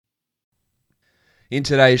In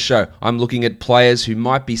today's show, I'm looking at players who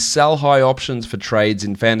might be sell-high options for trades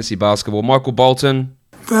in fantasy basketball. Michael Bolton.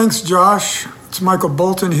 Thanks, Josh. It's Michael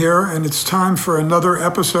Bolton here, and it's time for another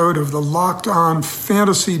episode of the Locked On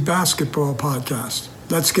Fantasy Basketball Podcast.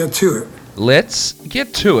 Let's get to it. Let's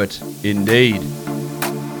get to it, indeed.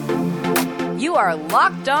 You are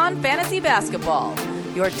Locked On Fantasy Basketball,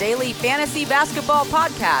 your daily fantasy basketball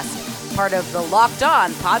podcast, part of the Locked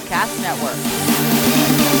On Podcast Network.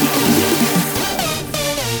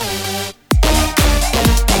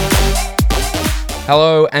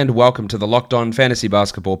 Hello and welcome to the Locked On Fantasy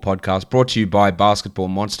Basketball Podcast, brought to you by Basketball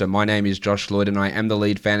Monster. My name is Josh Lloyd and I am the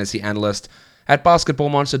lead fantasy analyst at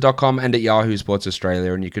basketballmonster.com and at Yahoo Sports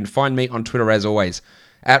Australia. And you can find me on Twitter as always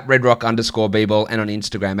at redrock_bball and on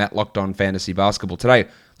Instagram at Locked On Fantasy Basketball. Today,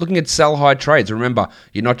 looking at sell-high trades. Remember,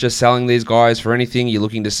 you're not just selling these guys for anything. You're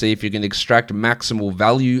looking to see if you can extract maximal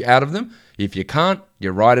value out of them. If you can't,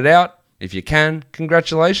 you ride it out. If you can,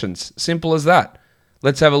 congratulations. Simple as that.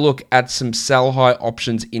 Let's have a look at some sell-high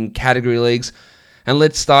options in category leagues. And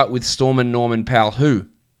let's start with Stormin Norman Powell, who,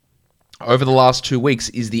 over the last 2 weeks,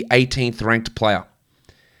 is the 18th ranked player.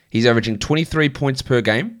 He's averaging 23 points per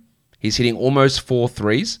game. He's hitting almost 4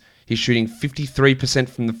 threes. He's shooting 53%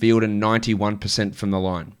 from the field and 91% from the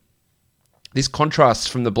line. This contrasts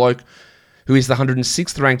from the bloke who is the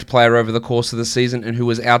 106th ranked player over the course of the season and who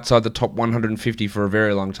was outside the top 150 for a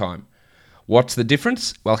very long time. What's the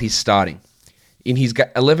difference? Well, he's starting. In his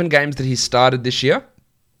 11 games that he's started this year,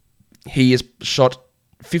 he has shot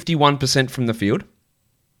 51% from the field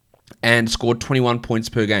and scored 21 points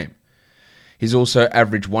per game. He's also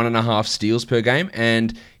averaged 1.5 steals per game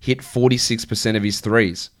and hit 46% of his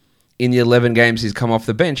threes. In the 11 games he's come off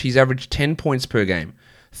the bench, he's averaged 10 points per game,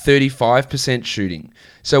 35% shooting.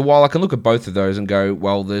 So while I can look at both of those and go,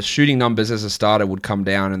 well, the shooting numbers as a starter would come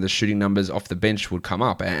down and the shooting numbers off the bench would come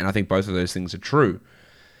up, and I think both of those things are true.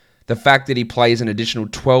 The fact that he plays an additional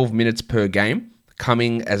 12 minutes per game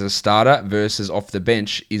coming as a starter versus off the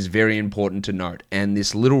bench is very important to note. And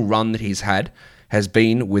this little run that he's had has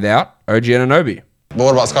been without OG Anunoby. But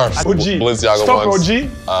what about scarves? OG. Balenciaga Stop ones. OG.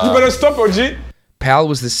 You better stop OG. Powell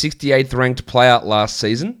was the 68th ranked player last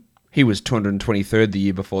season. He was 223rd the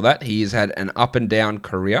year before that. He has had an up and down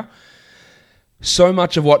career. So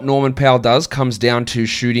much of what Norman Powell does comes down to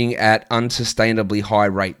shooting at unsustainably high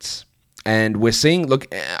rates. And we're seeing,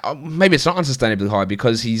 look, maybe it's not unsustainably high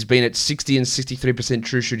because he's been at 60 and 63%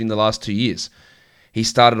 true shooting the last 2 years. He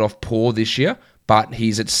started off poor this year, but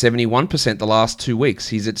he's at 71% the last 2 weeks.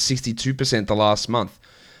 He's at 62% the last month.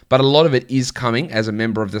 But a lot of it is coming as a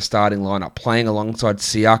member of the starting lineup, playing alongside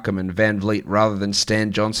Siakam and Van Vliet rather than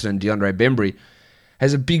Stan Johnson and DeAndre Bembry,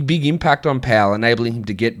 has a big impact on Powell, enabling him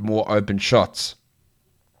to get more open shots.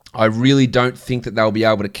 I really don't think that they'll be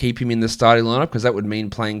able to keep him in the starting lineup because that would mean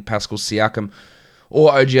playing Pascal Siakam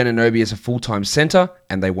or OG Anunoby as a full-time center,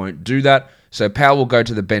 and they won't do that. So Powell will go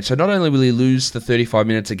to the bench. So not only will he lose the 35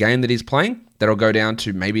 minutes a game that he's playing, that'll go down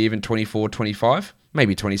to maybe even 24, 25,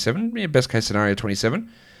 maybe 27, best case scenario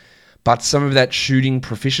 27, but some of that shooting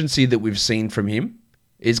proficiency that we've seen from him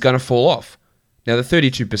is going to fall off. Now, the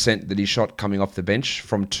 32% that he shot coming off the bench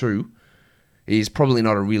from 2 is probably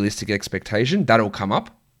not a realistic expectation. That'll come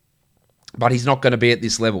up. But he's not going to be at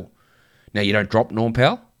this level. Now, you don't drop Norm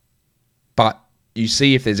Powell, but you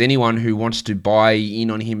see if there's anyone who wants to buy in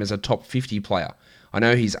on him as a top 50 player. I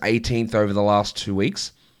know he's 18th over the last 2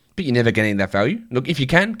 weeks, but you're never getting that value. Look, if you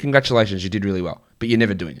can, congratulations, you did really well, but you're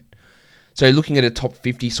never doing it. So looking at a top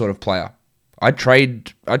 50 sort of player, I'd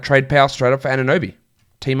trade Powell straight up for Anunoby.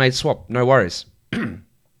 Teammate swap, no worries.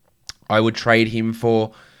 I would trade him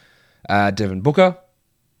for Devin Booker,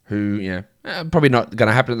 who, probably not going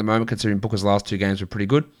to happen at the moment considering Booker's last 2 games were pretty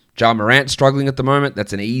good. Ja Morant struggling at the moment.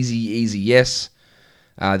 That's an easy yes.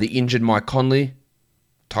 The injured Mike Conley,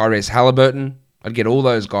 Tyrese Halliburton. I'd get all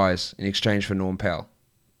those guys in exchange for Norm Powell.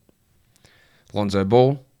 Lonzo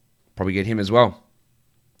Ball, probably get him as well.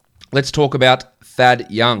 Let's talk about Thad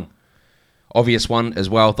Young. Obvious one as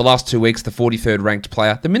well. The last 2 weeks, the 43rd ranked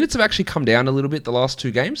player. The minutes have actually come down a little bit the last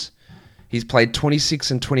 2 games. He's played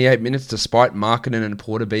 26 and 28 minutes despite Markkanen and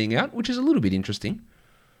Porter being out, which is a little bit interesting.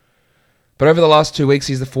 But over the last 2 weeks,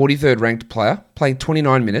 he's the 43rd ranked player, playing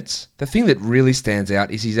 29 minutes. The thing that really stands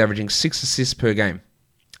out is he's averaging 6 assists per game.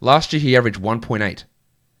 Last year, he averaged 1.8.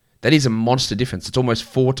 That is a monster difference. It's almost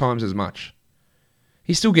 4 times as much.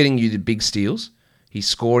 He's still getting you the big steals. He's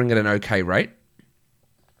scoring at an okay rate.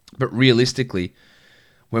 But realistically,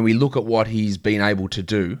 when we look at what he's been able to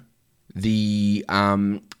do, the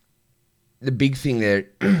big thing there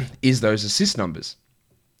is those assist numbers.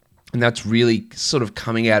 And that's really sort of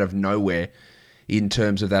coming out of nowhere in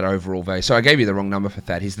terms of that overall value. So I gave you the wrong number for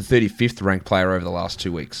Thad. He's the 35th ranked player over the last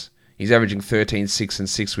 2 weeks. He's averaging 13, 6, and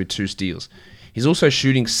 6 with 2 steals. He's also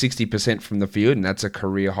shooting 60% from the field, and that's a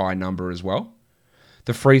career high number as well.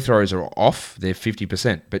 The free throws are off. They're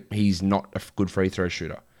 50%, but he's not a good free throw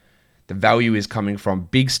shooter. The value is coming from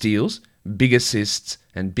big steals, big assists,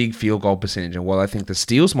 and big field goal percentage. And while I think the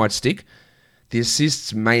steals might stick, the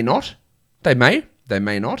assists may not. They may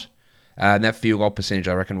not. And that field goal percentage,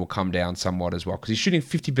 I reckon, will come down somewhat as well, because he's shooting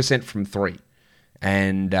 50% from 3.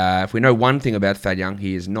 And if we know one thing about Thad Young,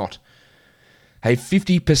 he is not a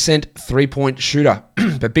 50% three-point shooter.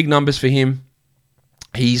 But big numbers for him.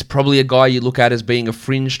 He's probably a guy you look at as being a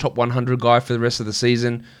fringe top 100 guy for the rest of the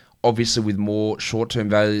season, obviously with more short-term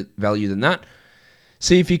value than that.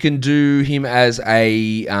 See if you can do him as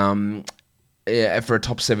a for a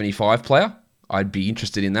top 75 player. I'd be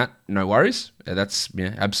interested in that. No worries. That's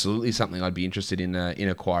absolutely something I'd be interested in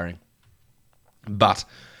acquiring. But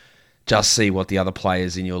just see what the other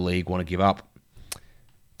players in your league want to give up.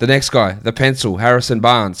 The next guy, the pencil, Harrison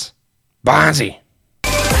Barnes. Barnesy.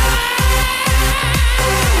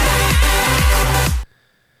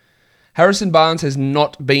 Harrison Barnes has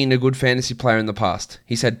not been a good fantasy player in the past.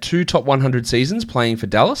 He's had 2 top 100 seasons playing for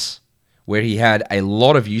Dallas, where he had a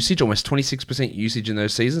lot of usage, almost 26% usage in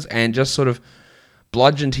those seasons, and just sort of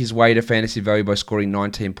bludgeoned his way to fantasy value by scoring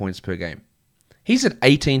 19 points per game. He's at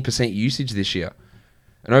 18% usage this year.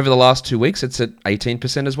 And over the last 2 weeks, it's at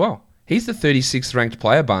 18% as well. He's the 36th ranked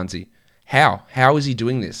player, Barnesy. How? How is he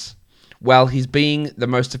doing this? Well, he's being the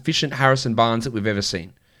most efficient Harrison Barnes that we've ever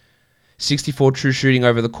seen. 64 true shooting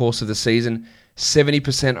over the course of the season,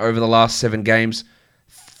 70% over the last 7 games,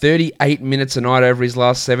 38 minutes a night over his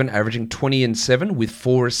last 7, averaging 20 and 7 with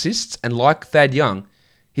 4 assists. And like Thad Young,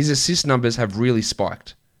 his assist numbers have really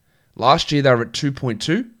spiked. Last year they were at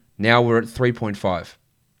 2.2, now we're at 3.5.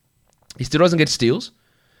 He still doesn't get steals,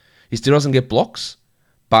 he still doesn't get blocks,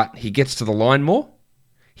 but he gets to the line more,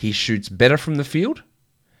 he shoots better from the field,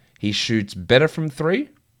 he shoots better from 3,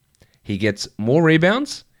 he gets more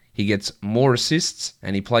rebounds, he gets more assists,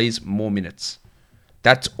 and he plays more minutes.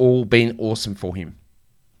 That's all been awesome for him.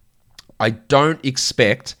 I don't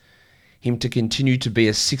expect him to continue to be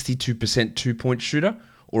a 62% 2-point shooter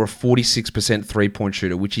or a 46% 3-point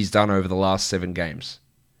shooter, which he's done over the last 7 games.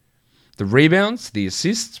 The rebounds, the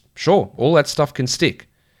assists, sure, all that stuff can stick.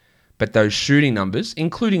 But those shooting numbers,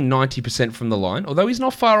 including 90% from the line, although he's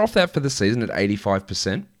not far off that for the season at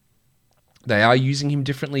 85%, they are using him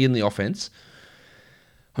differently in the offense.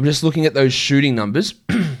 I'm just looking at those shooting numbers,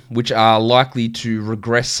 which are likely to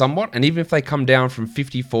regress somewhat. And even if they come down from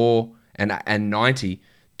 54 and 90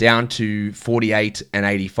 down to 48 and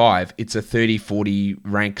 85, it's a 30-40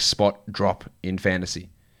 rank spot drop in fantasy.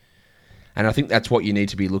 And I think that's what you need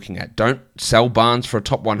to be looking at. Don't sell Barnes for a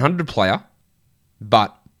top 100 player,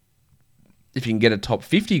 but if you can get a top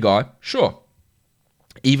 50 guy, sure.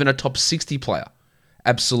 Even a top 60 player,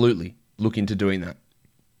 absolutely look into doing that.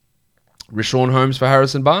 Richaun Holmes for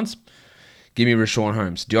Harrison Barnes? Give me Richaun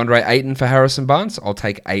Holmes. DeAndre Ayton for Harrison Barnes? I'll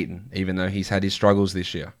take Ayton, even though he's had his struggles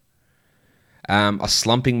this year. A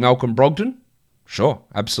slumping Malcolm Brogdon? Sure,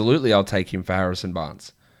 absolutely I'll take him for Harrison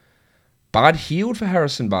Barnes. Bud Hield for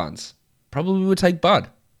Harrison Barnes? Probably would take Bud.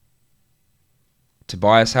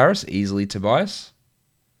 Tobias Harris? Easily Tobias.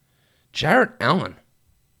 Jarrett Allen?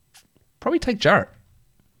 Probably take Jarrett.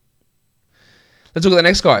 Let's look at the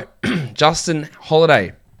next guy. Justin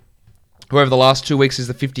Holiday, who over the last 2 weeks is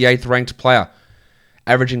the 58th ranked player,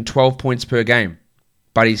 averaging 12 points per game.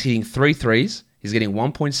 But he's hitting 3 threes, he's getting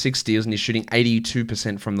 1.6 steals, and he's shooting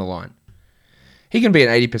 82% from the line. He can be an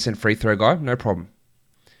 80% free throw guy, no problem.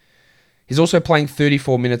 He's also playing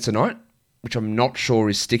 34 minutes a night, which I'm not sure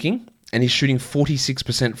is sticking, and he's shooting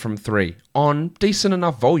 46% from 3 on decent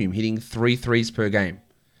enough volume, hitting 3 threes per game.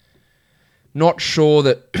 Not sure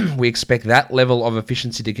that we expect that level of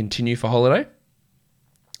efficiency to continue for Holiday.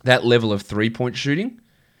 That level of 3-point shooting.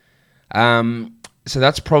 So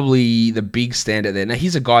that's probably the big standout there. Now,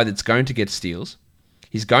 he's a guy that's going to get steals.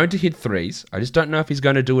 He's going to hit threes. I just don't know if he's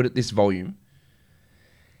going to do it at this volume.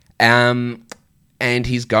 And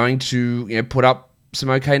he's going to put up some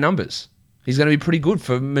okay numbers. He's going to be pretty good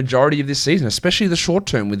for the majority of this season, especially the short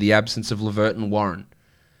term with the absence of LeVert and Warren.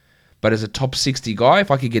 But as a top 60 guy, if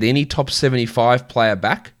I could get any top 75 player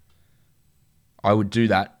back, I would do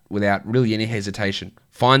that without really any hesitation.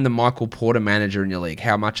 Find the Michael Porter manager in your league.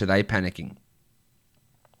 How much are they panicking?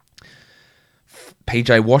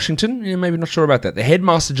 PJ Washington, maybe not sure about that. The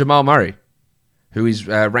headmaster Jamal Murray, who is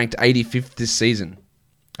ranked 85th this season.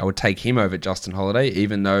 I would take him over Justin Holiday,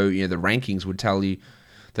 even though the rankings would tell you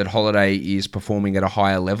that Holiday is performing at a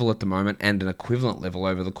higher level at the moment and an equivalent level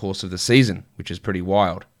over the course of the season, which is pretty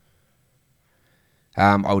wild.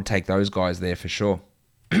 I would take those guys there for sure.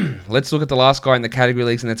 Let's look at the last guy in the category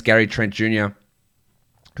leagues, and that's Gary Trent Jr.,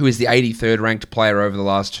 who is the 83rd ranked player over the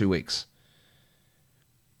last 2 weeks.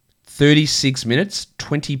 36 minutes,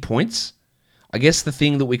 20 points. I guess the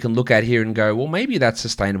thing that we can look at here and go, well, maybe that's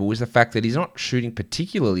sustainable, is the fact that he's not shooting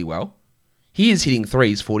particularly well. He is hitting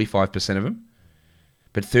threes, 45% of them.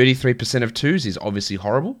 But 33% of twos is obviously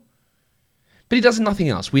horrible. But he does nothing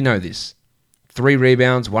else. We know this. 3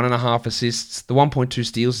 rebounds, 1.5 assists. The 1.2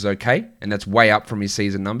 steals is okay, and that's way up from his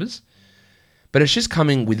season numbers. But it's just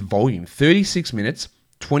coming with volume. 36 minutes,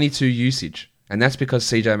 22 usage. And that's because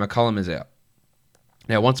CJ McCollum is out.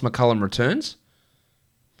 Now, once McCollum returns,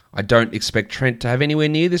 I don't expect Trent to have anywhere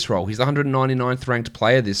near this role. He's the 199th ranked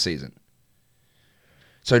player this season.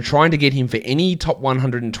 So trying to get him for any top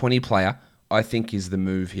 120 player, I think, is the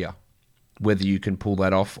move here. Whether you can pull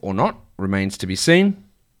that off or not remains to be seen.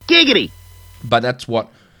 Giggity! But that's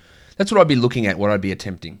what I'd be looking at, what I'd be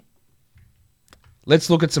attempting. Let's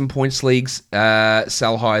look at some points leagues,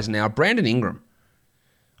 sell highs now. Brandon Ingram,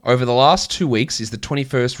 over the last 2 weeks, is the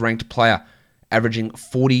 21st ranked player, averaging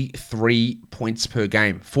 43 points per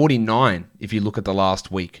game. 49 if you look at the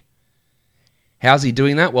last week. How's he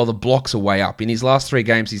doing that? Well, the blocks are way up. In his last 3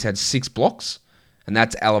 games, he's had 6 blocks, and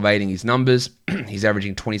that's elevating his numbers. He's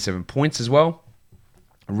averaging 27 points as well.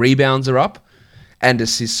 Rebounds are up, and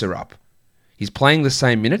assists are up. He's playing the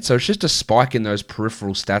same minutes, so it's just a spike in those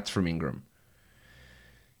peripheral stats from Ingram.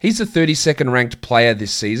 He's the 32nd ranked player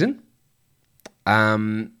this season.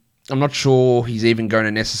 I'm not sure he's even going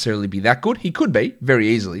to necessarily be that good. He could be, very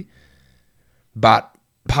easily. But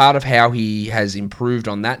part of how he has improved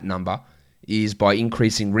on that number is by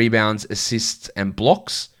increasing rebounds, assists, and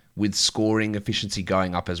blocks, with scoring efficiency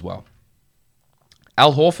going up as well.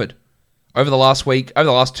 Al Horford, over the last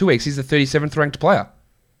 2 weeks, he's the 37th ranked player.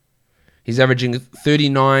 He's averaging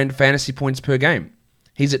 39 fantasy points per game.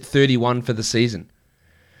 He's at 31 for the season.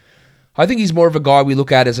 I think he's more of a guy we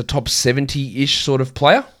look at as a top 70-ish sort of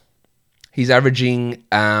player. He's averaging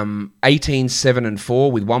 18, 7, and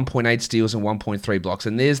 4 with 1.8 steals and 1.3 blocks.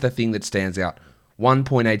 And there's the thing that stands out.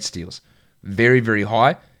 1.8 steals. Very, very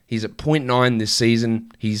high. He's at 0.9 this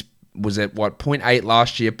season. He was at, 0.8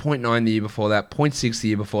 last year, 0.9 the year before that, 0.6 the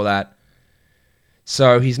year before that.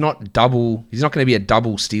 So he's not going to be a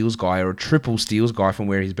double steals guy or a triple steals guy from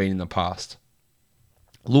where he's been in the past.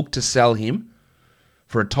 Look to sell him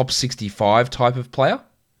for a top 65 type of player.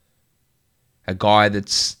 A guy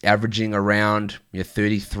that's averaging around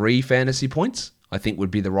 33 fantasy points, I think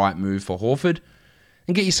would be the right move for Horford.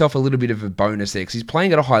 And get yourself a little bit of a bonus there because he's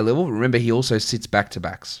playing at a high level. Remember, he also sits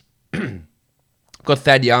back-to-backs. Got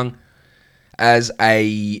Thad Young as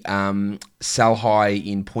a sell high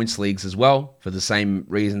in points leagues as well for the same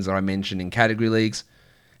reasons that I mentioned in category leagues.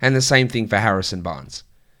 And the same thing for Harrison Barnes.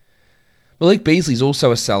 Malik Beasley's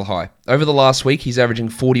also a sell high. Over the last week, he's averaging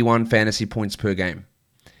 41 fantasy points per game.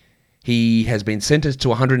 He has been sentenced to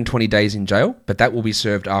 120 days in jail, but that will be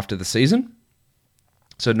served after the season.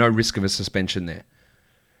 So no risk of a suspension there.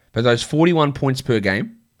 But those 41 points per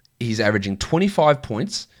game, he's averaging 25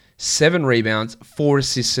 points, 7 rebounds, 4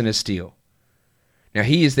 assists and a steal. Now,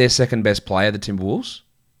 he is their second best player, the Timberwolves.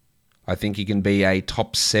 I think he can be a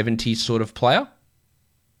top 70 sort of player.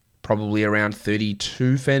 Probably around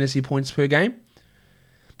 32 fantasy points per game.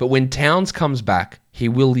 But when Towns comes back, he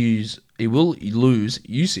will lose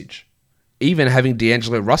usage. Even having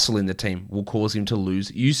D'Angelo Russell in the team will cause him to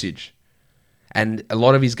lose usage. And a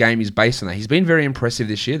lot of his game is based on that. He's been very impressive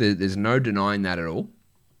this year. There's no denying that at all.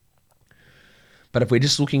 But if we're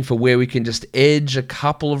just looking for where we can just edge a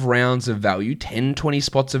couple of rounds of value, 10, 20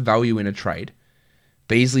 spots of value in a trade,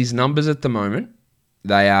 Beasley's numbers at the moment,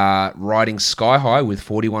 they are riding sky high with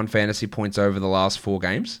 41 fantasy points over the last 4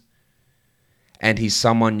 games. And he's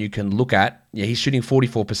someone you can look at. Yeah, he's shooting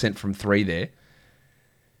 44% from 3 there.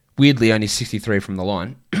 Weirdly, only 63 from the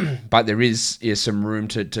line. But there is some room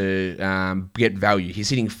to get value. He's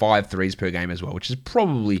hitting 5 threes per game as well, which is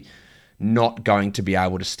probably not going to be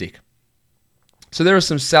able to stick. So there are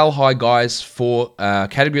some sell high guys for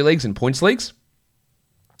category leagues and points leagues.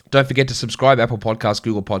 Don't forget to subscribe, Apple Podcasts,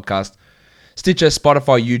 Google Podcasts, Stitcher,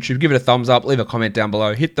 Spotify, YouTube. Give it a thumbs up. Leave a comment down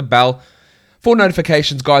below. Hit the bell for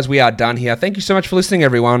notifications, guys. We are done here. Thank you so much for listening,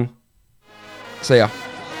 everyone. See ya.